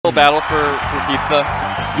battle for pizza.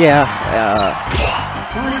 Yeah,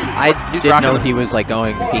 I didn't know he was like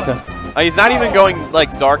going Pika. He's not even going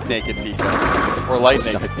like dark naked Pika or light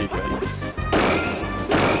naked Pika.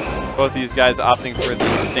 Both these guys opting for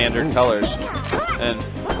the standard colors, and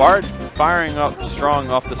Bard firing up strong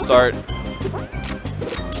off the start.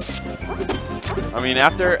 I mean,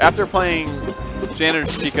 after playing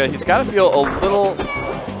Janitor's Pika, he's got to feel a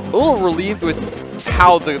little relieved with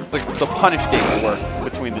how the punish game will work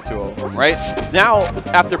between the two of them, right? Now,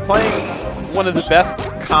 after playing one of the best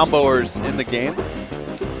comboers in the game,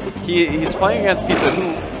 he's playing against Pizza,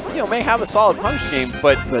 who may have a solid punish game,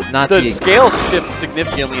 but not the scales shift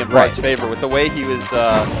significantly in Bard's favor with the way he was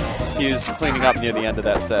cleaning up near the end of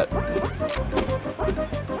that set.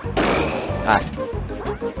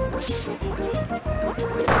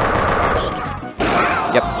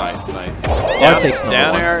 Yep. Nice.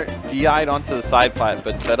 Down air, DI'd onto the side plat,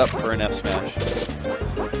 but set up for an F smash.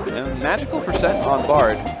 And magical percent on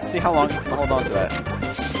Bard. Let's see how long he can hold on to that.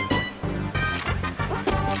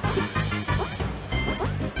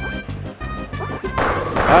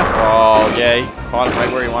 Oh, yeah, he caught him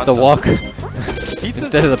right where he wants the walk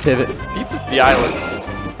instead of the pivot. Pizza's DI looks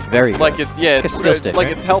very good. Like it's still stick, like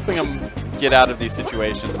right? it's helping him get out of these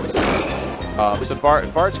situations. So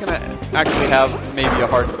Bard's gonna actually have maybe a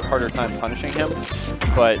harder time punishing him,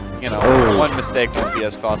 but one mistake won't be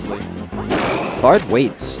as costly. Bard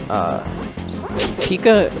waits.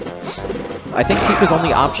 Pika, I think Pika's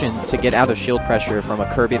only option to get out of shield pressure from a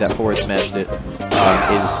Kirby that forward smashed it is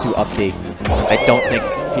to update. I don't think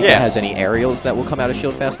Pika has any aerials that will come out of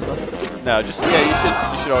shield fast enough. No, you should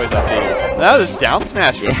always update. That was down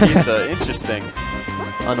smash for Pizza. Interesting.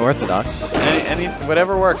 Unorthodox.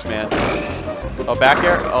 Whatever works, man. Oh, back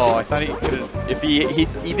air? Oh, I thought he could. If he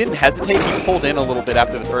didn't hesitate, he pulled in a little bit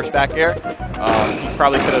after the first back air. He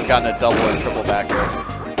probably could have gotten a double or triple back air.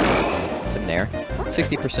 To Nair.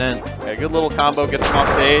 60%. Okay, good little combo, gets him off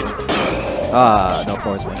stage. No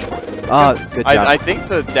forward smash. Good job. I think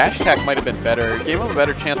the dash attack might have been better. It gave him a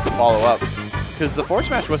better chance to follow up. Because the forward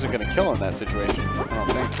smash wasn't going to kill in that situation, I don't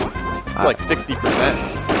think. Like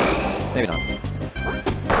 60%. Maybe not.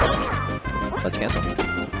 Let's cancel.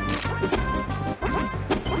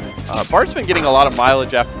 Bard's been getting a lot of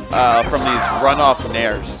mileage from these runoff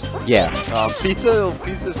nairs. Yeah.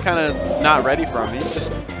 Pizza's kind of not ready for him. He just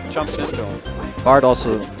jumps into him. Bard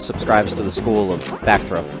also subscribes to the school of back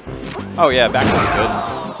throw. Oh yeah, back throw's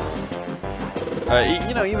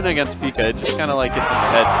good. Even against Pika, it just kind of like gets in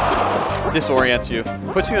your head, disorients you,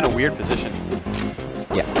 puts you in a weird position.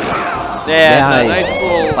 Yeah. Yeah, nice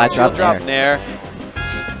little flat drop nair.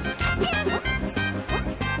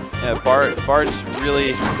 Yeah, Bard's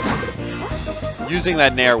really using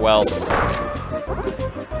that nair well.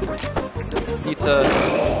 Pizza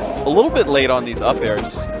a little bit late on these up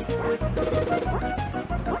airs. So,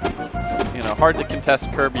 hard to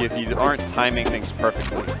contest Kirby if you aren't timing things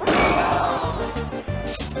perfectly.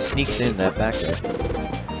 Sneaks in that back there.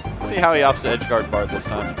 See how he opts to edge guard Bard this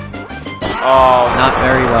time. Oh, not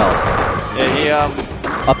very well. Yeah,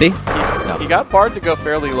 Uppy? He got Bard to go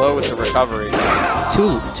fairly low with the recovery.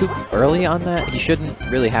 Too early on that. He shouldn't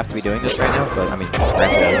really have to be doing this right now, but I mean,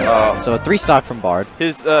 so a 3-stock from Bard.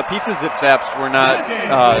 His pizza zip zaps were not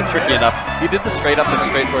tricky enough. He did the straight up and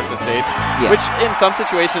straight towards the stage, which in some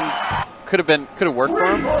situations could have worked for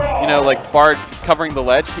him. Like Bard covering the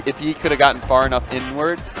ledge. If he could have gotten far enough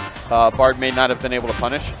inward, Bard may not have been able to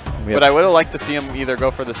punish. Yep. But I would have liked to see him either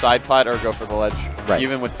go for the side plat or go for the ledge,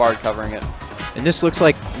 even with Bard covering it. And this looks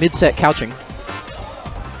like mid-set couching.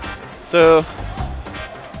 So,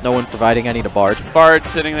 no one providing any to Bard. Bard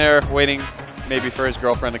sitting there waiting maybe for his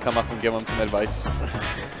girlfriend to come up and give him some advice.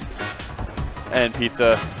 And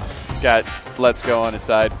Pizza's got Let's Go on his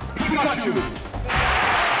side.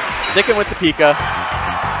 Sticking with the Pika,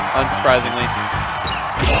 unsurprisingly.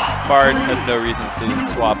 Bard has no reason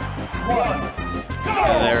to swap.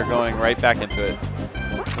 And they're going right back into it.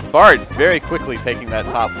 Bard very quickly taking that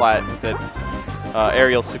top plat, that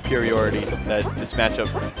aerial superiority that this matchup,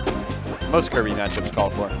 most Kirby matchups call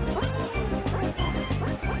for.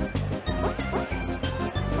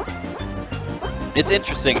 It's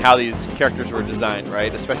interesting how these characters were designed,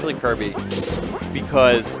 right? Especially Kirby,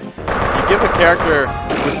 because you give a character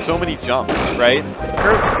with so many jumps, right?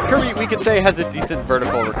 Kirby, we could say, has a decent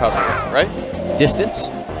vertical recovery, right? Distance?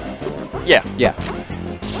 Yeah. Yeah.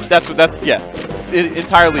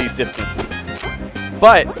 Entirely distance.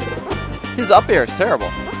 But his up air is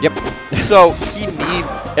terrible. Yep. So he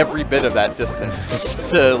needs every bit of that distance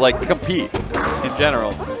to compete in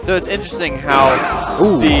general. So it's interesting how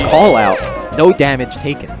the call out, no damage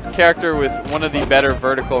taken. Character with one of the better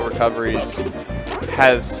vertical recoveries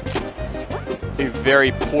has a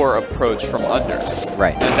very poor approach from under.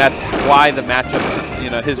 Right. And that's why the matchup,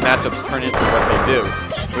 his matchups turn into what they do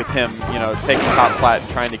with him, taking top flat and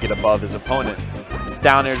trying to get above his opponent. His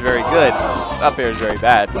down air is very good, his up air is very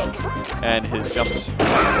bad, and his jump is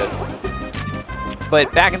very good.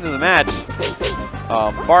 But back into the match,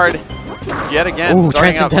 Bard, yet again, ooh,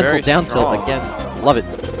 starting out transcendental very down strong. tilt again. Love it.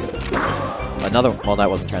 Another, well, that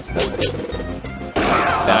wasn't transcendental.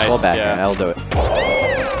 Down slow back, yeah. that'll do it.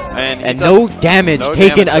 And no damage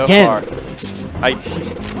taken so again.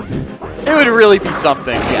 It would really be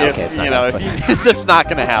something if, okay, if that's not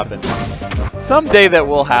going to happen. Someday that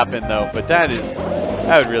will happen, though, but that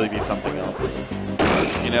would really be something else.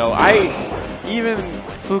 Even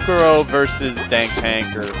Fukuro versus Dank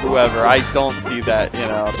Hank or whoever, I don't see that,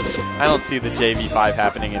 I don't see the JV5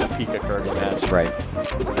 happening in a Pika Kirby match. Right.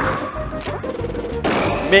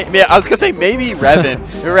 I was going to say maybe Revan.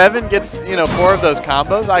 If Revan gets, 4 of those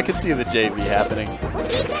combos, I could see the JV happening.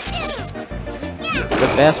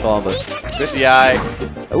 Good fastball, but... Good DI.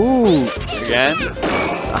 Ooh. Again.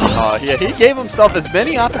 Oh, yeah, he gave himself as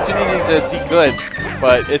many opportunities as he could,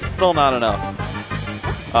 but it's still not enough.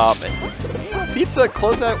 Pizza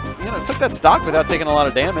closed out, took that stock without taking a lot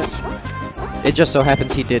of damage. It just so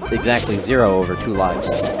happens he did exactly 0 over 2 lives.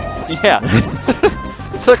 Yeah.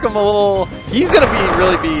 Took him a little... He's going to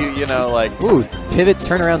really be, like... Ooh, pivot,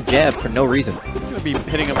 turnaround, jab for no reason. He's going to be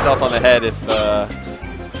hitting himself on the head if...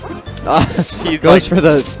 he goes for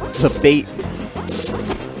the bait.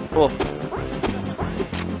 Cool.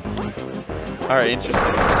 Alright,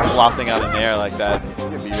 interesting. Just lofting out in the air like that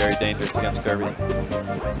could be very dangerous against Kirby.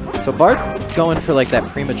 So Bard going for like that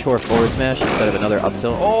premature forward smash instead of another up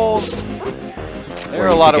tilt. Oh! There are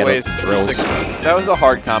a lot of ways. That was a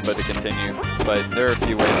hard combo to continue, but there are a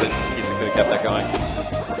few ways that Pizza could have kept that going.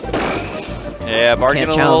 Yeah, Bard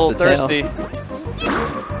getting a little thirsty.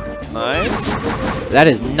 Nice. That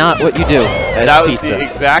is not what you do as That was Pizza. the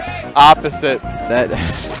exact opposite. That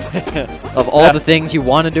of all the things you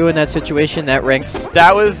want to do in that situation, that ranks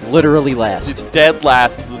literally last. Dead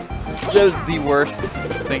last. That was the worst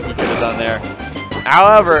thing he could have done there.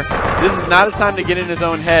 However, this is not a time to get in his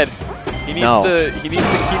own head. He needs to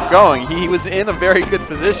keep going. He was in a very good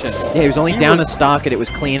position. Yeah, he was only down a stock and it was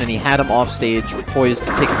clean, and he had him off stage, poised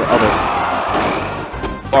to take the other.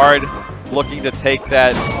 Bard looking to take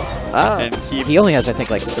that and keep. He only has, I think,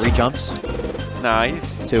 like 3 jumps. Nah,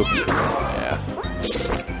 he's 2. Yeah,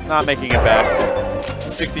 not making it back.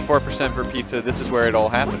 64% for Pizza. This is where it all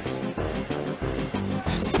happens.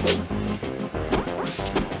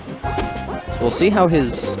 We'll see how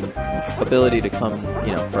his ability to come,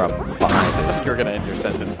 from behind. You're gonna end your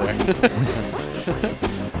sentence there.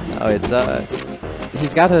 Oh, it's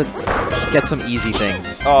he's got to get some easy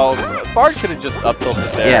things. Oh, Bard could have just up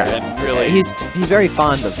tilted there and really. He's very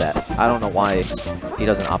fond of that. I don't know why he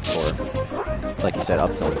doesn't opt for, like you said,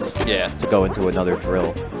 up tilts. Yeah. To go into another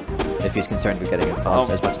drill, if he's concerned with getting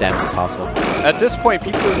as much damage as possible. At this point,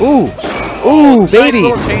 Pizza's ooh, baby!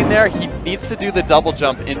 Nice little chain there. He needs to do the double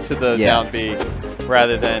jump into the down B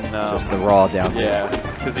rather than just the raw down B. Yeah,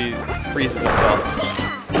 because he freezes himself.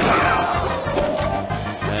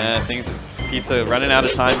 And things are Pizza running out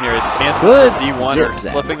of time here. His chances for D1 are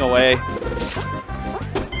slipping away.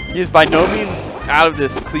 He is by no means out of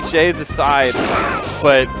this. Cliches aside,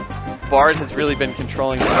 but Bard has really been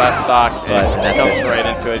controlling this last stock and jumps right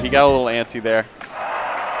into it. He got a little antsy there.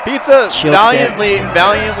 Pizza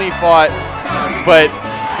valiantly fought, but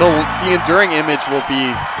the enduring image will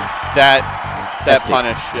be that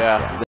punish. Yeah.